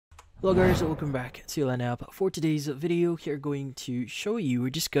Hello guys, welcome back to App. For today's video, we're going to show you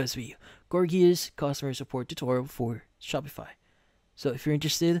or discuss with you Gorgias customer support tutorial for Shopify. So if you're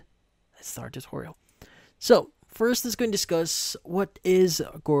interested, let's start the tutorial. So first, let's go and discuss what is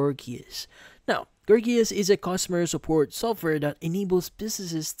Gorgias. Now, Gorgias is a customer support software that enables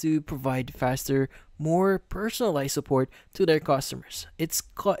businesses to provide faster, more personalized support to their customers.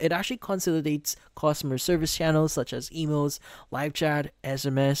 It actually consolidates customer service channels such as emails, live chat,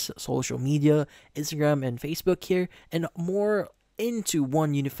 SMS, social media, Instagram, and Facebook here, and more into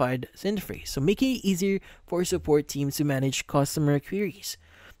one unified interface, so making it easier for support teams to manage customer queries.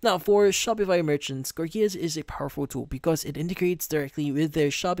 Now, for Shopify merchants, Gorgias is a powerful tool because it integrates directly with their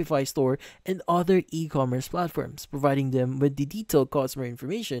Shopify store and other e-commerce platforms, providing them with the detailed customer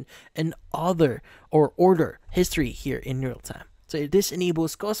information and order history here in real time. So this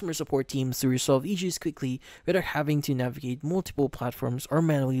enables customer support teams to resolve issues quickly without having to navigate multiple platforms or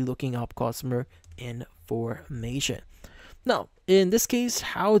manually looking up customer information. Now, in this case,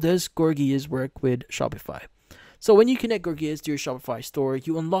 how does Gorgias work with Shopify? So when you connect Gorgias to your Shopify store,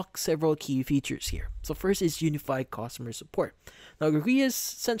 you unlock several key features here. So first is unified customer support. Now, Gorgias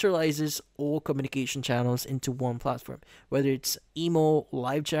centralizes all communication channels into one platform, whether it's email,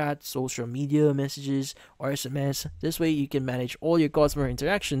 live chat, social media messages, or SMS. This way you can manage all your customer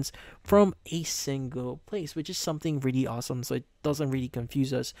interactions from a single place, which is something really awesome, so it doesn't really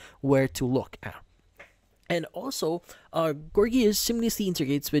confuse us where to look at. And also, Gorgias seamlessly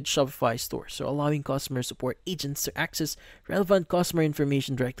integrates with Shopify store, so allowing customer support agents to access relevant customer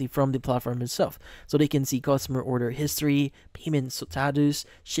information directly from the platform itself. So they can see customer order history, payment status,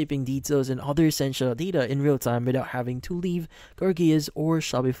 shipping details, and other essential data in real time without having to leave Gorgias or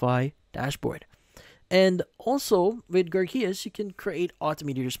Shopify dashboard. And also, with Gorgias, you can create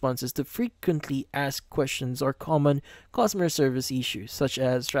automated responses to frequently asked questions or common customer service issues, such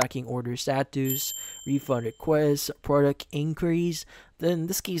as tracking order status, refund requests, product inquiries. Then in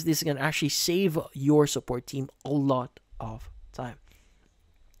this case, this can actually save your support team a lot of time.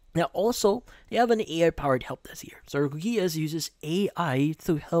 Now, also, they have an AI-powered help desk here. So Gorgias uses AI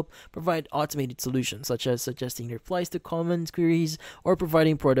to help provide automated solutions, such as suggesting replies to common queries or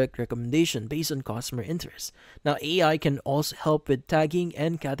providing product recommendation based on customer interests. Now, AI can also help with tagging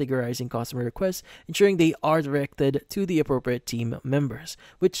and categorizing customer requests, ensuring they are directed to the appropriate team members,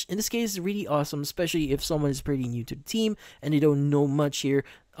 which in this case is really awesome, especially if someone is pretty new to the team and they don't know much here.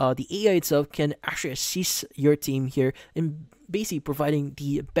 The AI itself can actually assist your team here in basically providing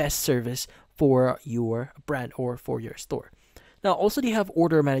the best service for your brand or for your store. Now, also they have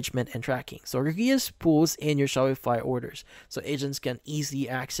order management and tracking. So Gorgias pulls in your Shopify orders, so agents can easily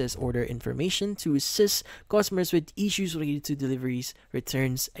access order information to assist customers with issues related to deliveries,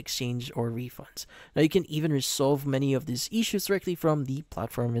 returns, exchange, or refunds. Now, you can even resolve many of these issues directly from the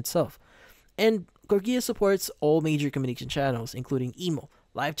platform itself. And Gorgias supports all major communication channels, including email,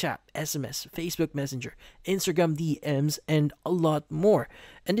 live chat, SMS, Facebook Messenger, Instagram DMs, and a lot more.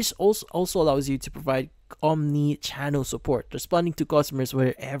 And this also allows you to provide omni-channel support, responding to customers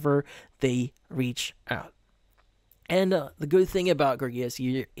wherever they reach out. And the good thing about Gorgias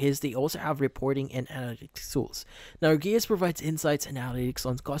here is they also have reporting and analytics tools. Now, Gorgias provides insights and analytics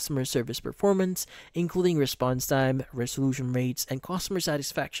on customer service performance, including response time, resolution rates, and customer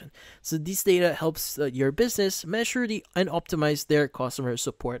satisfaction. So this data helps your business measure and optimize their customer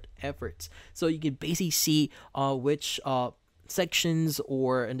support efforts. So you can basically see which sections,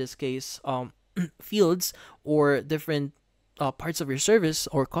 or in this case, fields or different parts of your service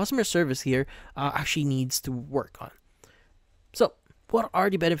or customer service here actually needs to work on. So, what are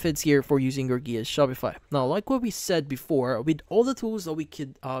the benefits here for using Gorgias Shopify? Now, like what we said before, with all the tools that we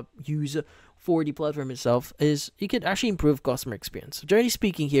could use for the platform itself, is you can actually improve customer experience. So, generally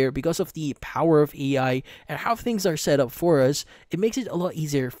speaking here, because of the power of AI and how things are set up for us, it makes it a lot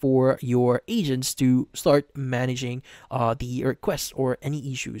easier for your agents to start managing the requests or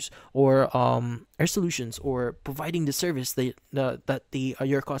any issues or solutions, or providing the service that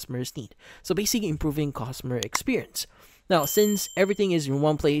your customers need. So basically improving customer experience. Now, since everything is in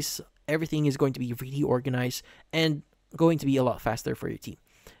one place, everything is going to be really organized and going to be a lot faster for your team.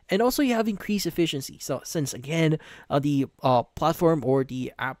 And also you have increased efficiency. So since again, the platform or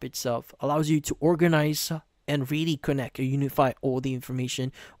the app itself allows you to organize and really connect or unify all the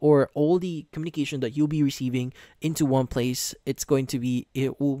information or all the communication that you'll be receiving into one place, it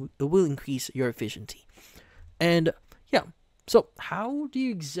will increase your efficiency. And yeah, so how do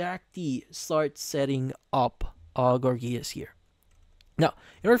you exactly start setting up Gorgias here? Now,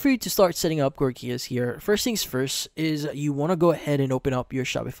 in order for you to start setting up Gorgias here, first things first is you want to go ahead and open up your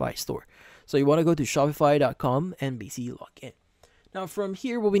Shopify store. So you want to go to shopify.com and basically log in. Now from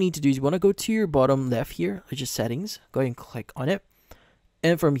here, what we need to do is you want to go to your bottom left here, which is settings. Go ahead and click on it.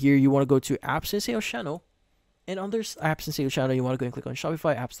 And from here, you want to go to apps and sales channel. And under apps and sales channel, you want to go and click on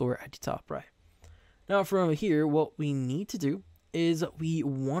Shopify App Store at the top right. Now from here, what we need to do is we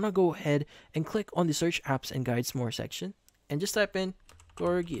want to go ahead and click on the search apps and guides more section and just type in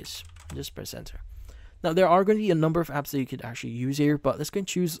Gorgias. Just press enter. Now there are going to be a number of apps that you could actually use here, but let's go and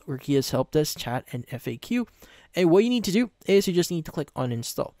choose Gorgias Help Desk, Chat, and FAQ. And what you need to do is you just need to click on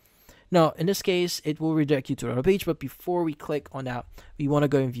install. Now, in this case, it will redirect you to another page, but before we click on that, we want to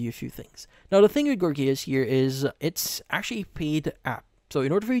go and view a few things. Now, the thing with Gorgias here is it's actually a paid app. So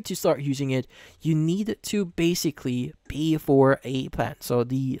in order for you to start using it, you need to basically pay for a plan. So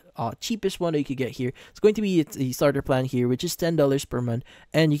the cheapest one that you could get here is going to be the starter plan here, which is $10 per month.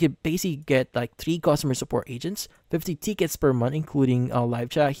 And you could basically get like 3 customer support agents, 50 tickets per month, including live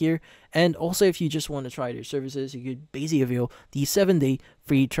chat here. And also if you just want to try their services, you could basically avail the 7-day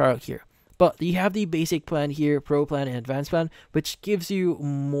free trial here. But you have the basic plan here, pro plan, and advanced plan, which gives you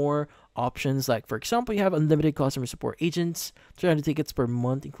more options. Like, for example, you have unlimited customer support agents, 300 tickets per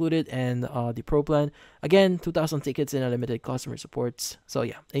month included, and the pro plan, again, 2,000 tickets and unlimited customer supports. So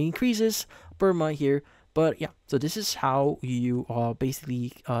yeah, it increases per month here. But yeah, so this is how you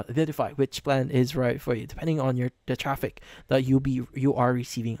basically identify which plan is right for you, depending on the traffic that you are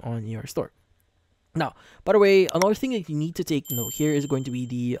receiving on your store. Now, by the way, another thing that you need to take note here is going to be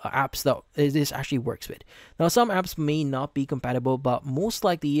the apps that this actually works with. Now, some apps may not be compatible, but most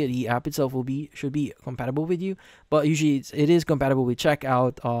likely the app itself should be compatible with you. But usually it is compatible with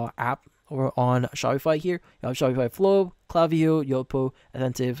Checkout app or on Shopify here. You have Shopify Flow, Klaviyo, Yelpo,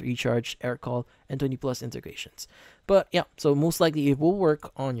 Attentive, Recharge, Aircall, and 20+ integrations. But yeah, so most likely it will work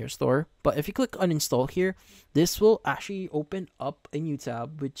on your store. But if you click on install here, this will actually open up a new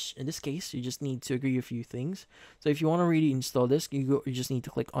tab, which in this case, you just need to agree a few things. So if you want to really install this, you just need to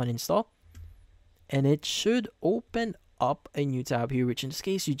click on install. And it should open up a new tab here, which in this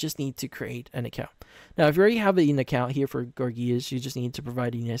case, you just need to create an account. Now, if you already have an account here for Gorgias, you just need to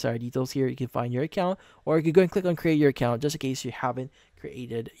provide the necessary details here. You can find your account, or you can go and click on create your account just in case you haven't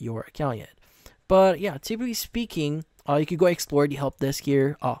created your account yet. But yeah, typically speaking, you could go explore the help desk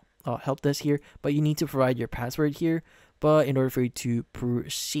here, but you need to provide your password here, but in order for you to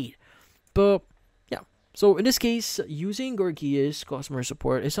proceed. But yeah, so in this case, using Gorgias customer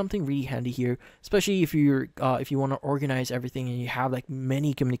support is something really handy here, especially if you want to organize everything and you have like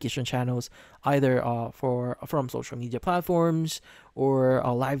many communication channels, either from social media platforms or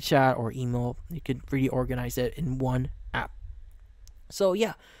live chat or email. You could really organize it in one app. So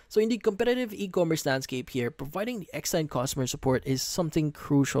yeah, so in the competitive e-commerce landscape here, providing the excellent customer support is something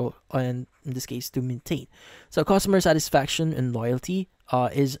crucial, and in this case, to maintain. So customer satisfaction and loyalty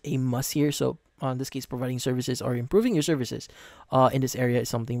is a must here. So in this case, providing services or improving your services in this area is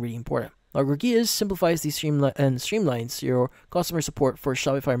something really important. Now, Gorgias simplifies and streamlines your customer support for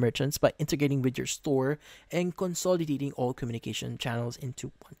Shopify merchants by integrating with your store and consolidating all communication channels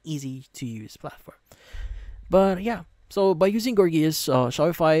into one easy-to-use platform. But yeah, so by using Gorgias,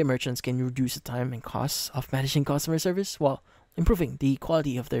 Shopify merchants can reduce the time and costs of managing customer service while improving the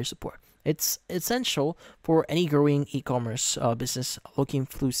quality of their support. It's essential for any growing e-commerce business looking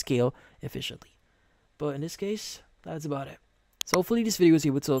to scale efficiently. But in this case, that's about it. So hopefully this video was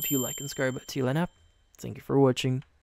able to help you like and subscribe to Land App. Thank you for watching.